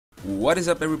What is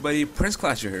up, everybody? Prince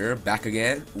Clasher here, back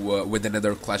again with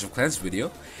another Clash of Clans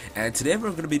video. And today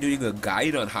we're going to be doing a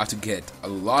guide on how to get a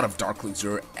lot of Dark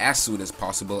Elixir as soon as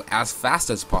possible, as fast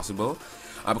as possible.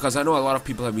 Because I know a lot of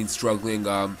people have been struggling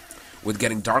with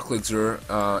getting Dark Elixir,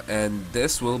 and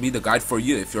this will be the guide for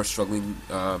you if you're struggling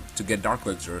to get Dark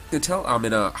Elixir. You can tell I'm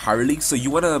in a higher league, so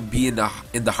you want to be in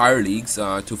the higher leagues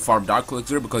to farm Dark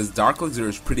Elixir, because Dark Elixir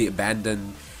is pretty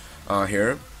abandoned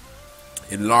here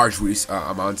in large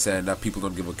amounts, and people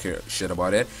don't give a shit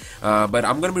about it. But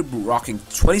I'm gonna be rocking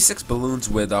 26 balloons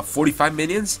with 45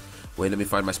 minions. Wait, let me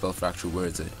find my spell fracture. Where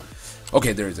is it?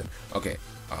 Okay, there is it. Okay,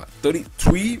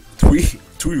 3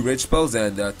 rage spells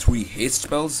and 3 haste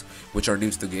spells, which are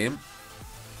new to the game.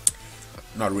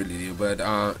 Not really new, but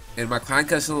in my clan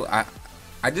castle, I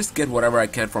just get whatever I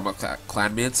can from my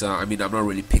clanmates. I mean, I'm not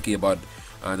really picky about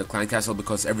the clan castle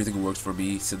because everything works for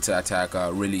me since I attack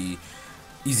really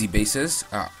easy bases,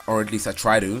 or at least I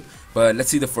try to. But let's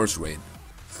see the first raid.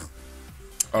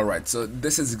 Alright, so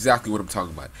this is exactly what I'm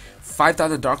talking about.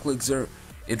 5,000 Dark Elixir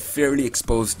in fairly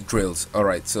exposed drills.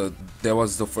 Alright, so there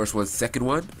was the first one. Second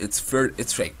one, it's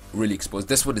like really exposed.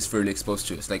 This one is fairly exposed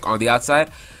too. It's like on the outside.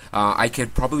 I can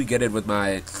probably get it with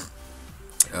my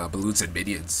balloons and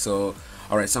minions. So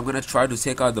alright, so I'm gonna try to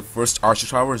take out the first Archer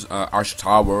Tower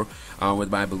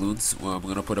with my balloons. I'm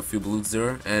gonna put a few balloons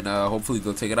there, and hopefully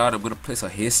they'll take it out. I'm gonna place a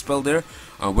haste spell there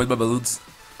with my balloons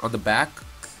on the back.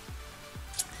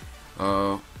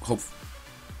 I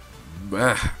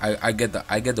get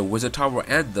the Wizard Tower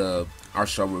and the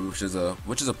Archer Tower,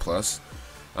 which is a plus.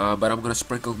 But I'm gonna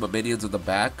sprinkle my minions on the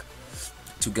back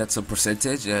to get some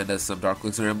percentage and some Dark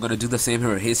Elixir. I'm gonna do the same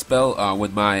here, haste spell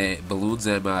with my balloons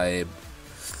and my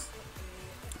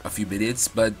a few minutes,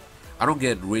 but I don't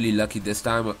get really lucky this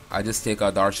time. I just take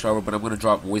out the Arch Tower, but I'm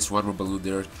gonna waste one more balloon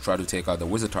there to try to take out the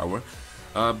Wizard Tower.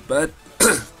 But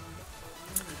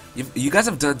you guys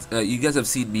have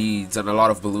seen me done a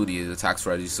lot of ballooning attack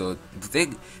strategies, so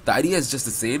the idea is just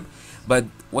the same. But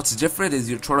what's different is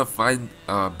you're trying to find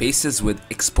bases with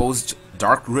exposed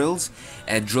dark drills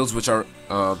and drills which are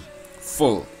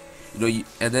full.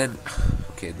 And then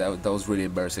okay, that was really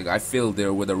embarrassing. I failed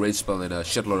there with a rage spell and a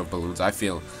shitload of balloons. I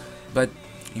fail, but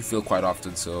you fail quite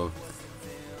often, so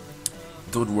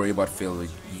don't worry about failing.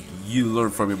 You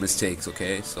learn from your mistakes,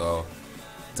 okay? So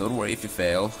don't worry if you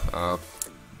fail.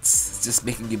 It's just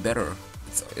making you better.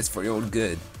 It's for your own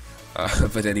good.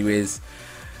 But anyways,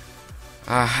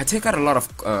 I take out a lot of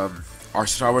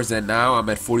Arch Towers, and now I'm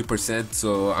at 40%,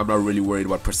 so I'm not really worried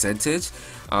about percentage.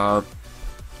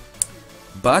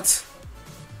 But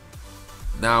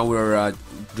now we're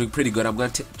doing pretty good. I'm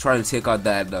gonna try to take out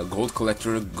that gold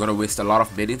collector. Gonna waste a lot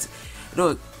of minutes.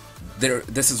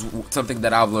 This is something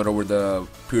that I've learned over the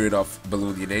period of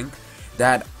ballooning.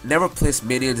 That never place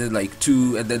minions in like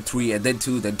 2 and then 3 and then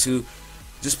 2 then 2.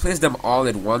 Just place them all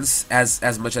at once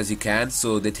as much as you can,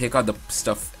 so they take out the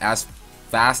stuff as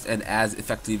fast and as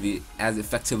effectively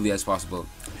as possible.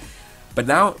 But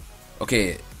now,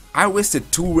 okay, I wasted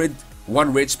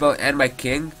 1 rage spell and my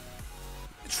king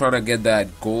trying to get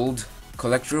that gold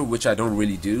collector, which I don't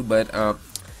really do, but I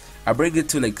bring it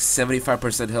to like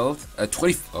 75% health,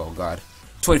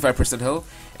 25% health,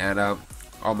 and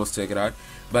almost take it out.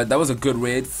 But that was a good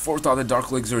raid. 4,000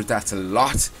 Dark Elixir, that's a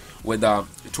lot, with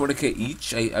 20k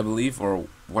each, I believe, or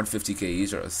 150k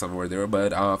each, or somewhere there.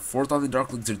 But 4,000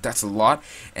 Dark Elixir, that's a lot,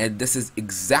 and this is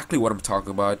exactly what I'm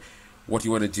talking about, what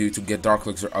you want to do to get Dark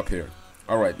Elixir up here.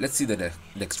 Alright, let's see the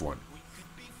next one.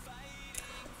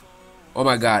 Oh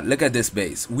my god, look at this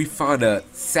base. We found a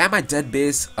semi-dead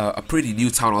base, a pretty new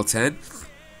Town Hall 10,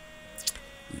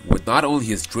 with not only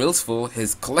his drills full,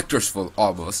 his collectors full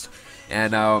almost.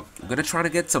 And I'm gonna try to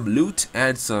get some loot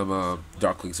and some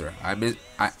Dark Elixir. I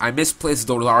misplaced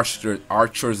those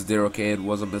archers there, okay? It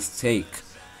was a mistake.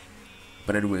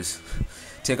 But anyways,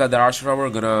 take out that Archer Tower.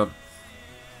 Gonna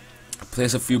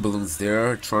place a few balloons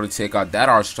there, trying to take out that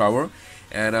Archer Tower,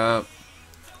 and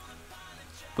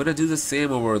gonna do the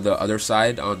same over the other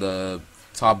side on the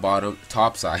top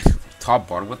side. Top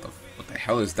bottom. What the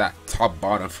hell is that? Top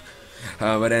bottom.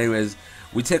 But anyways,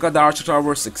 we take out the Archer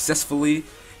Tower successfully,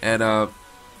 and I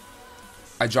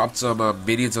dropped some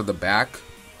minions on the back,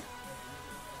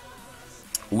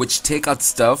 which take out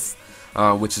stuff,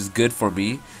 which is good for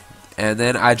me. And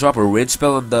then I drop a rage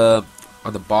spell on the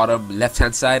bottom left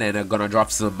hand side, and I'm gonna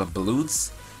drop some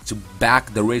balloons to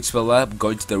back the rage spell up,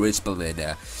 going to the rage spell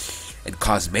and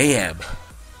cause mayhem.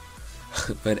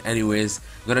 But anyways,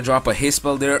 I'm gonna drop a haste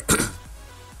spell there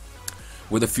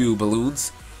with a few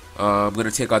balloons. I'm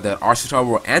gonna take out that Archer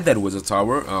Tower and that Wizard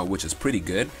Tower, which is pretty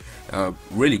good,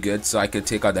 really good. So I can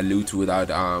take out the loot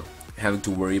without having to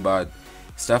worry about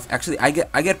stuff. Actually, I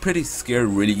get pretty scared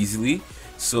really easily,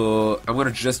 so I'm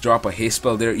gonna just drop a haste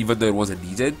spell there, even though it wasn't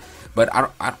needed. But I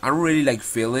don't really like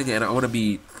failing, and I want to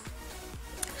be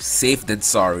safe than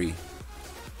sorry.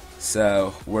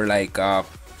 So we're like,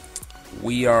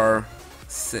 we want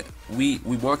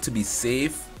to be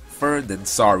safer than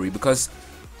sorry, because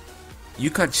you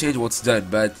can't change what's done,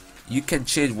 but you can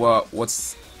change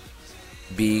what's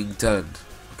being done.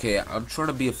 Okay, I'm trying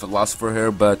to be a philosopher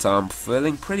here, but I'm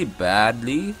feeling pretty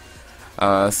badly,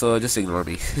 so just ignore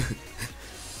me.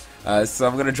 So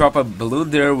I'm gonna drop a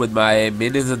balloon there with my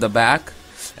minions in the back,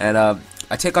 and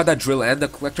I take out that drill and the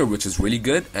collector, which is really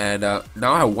good. And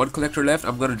now I have one collector left.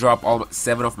 I'm gonna drop all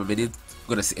 7 of my minions. I'm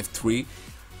gonna save 3,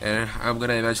 and I'm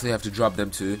gonna eventually have to drop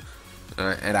them too.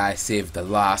 And I saved the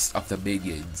last of the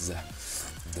minions.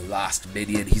 The last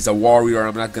minion. He's a warrior.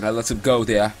 I'm not gonna let him go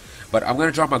there. But I'm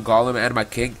gonna drop my golem and my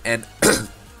king, and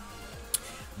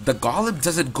the golem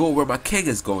doesn't go where my king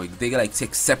is going. They like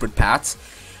take separate paths,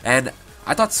 and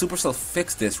I thought Supercell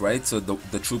fixed this, right? So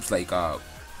the troops like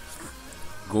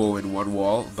go in one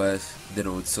wall, but they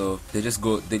don't. So they just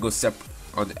go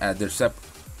on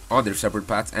their separate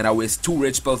paths, and I waste 2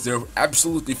 rage spells there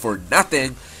absolutely for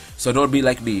nothing. So don't be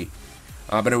like me.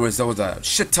 But anyways, that was a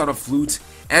shit ton of flute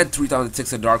and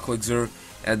 3,600 dark elixir,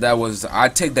 and that was,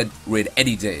 I'd take that raid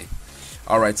any day.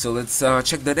 Alright, so let's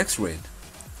check the next raid.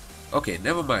 Okay,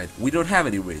 never mind, we don't have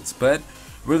any raids, but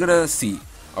we're gonna see.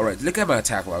 Alright, look at my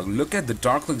attack log. Look at the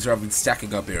dark elixir I've been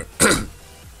stacking up here.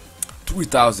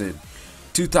 3,000,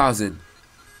 2,000,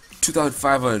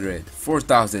 2,500,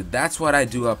 4,000. That's what I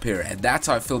do up here, and that's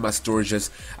how I fill my storages.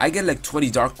 I get like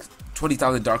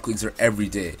 20,000 dark elixir every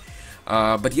day.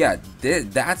 But yeah,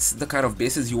 that's the kind of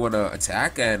bases you want to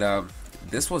attack, and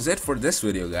this was it for this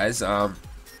video, guys.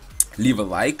 Leave a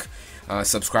like,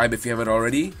 subscribe if you haven't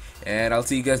already, and I'll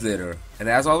see you guys later. And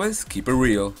as always, keep it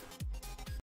real.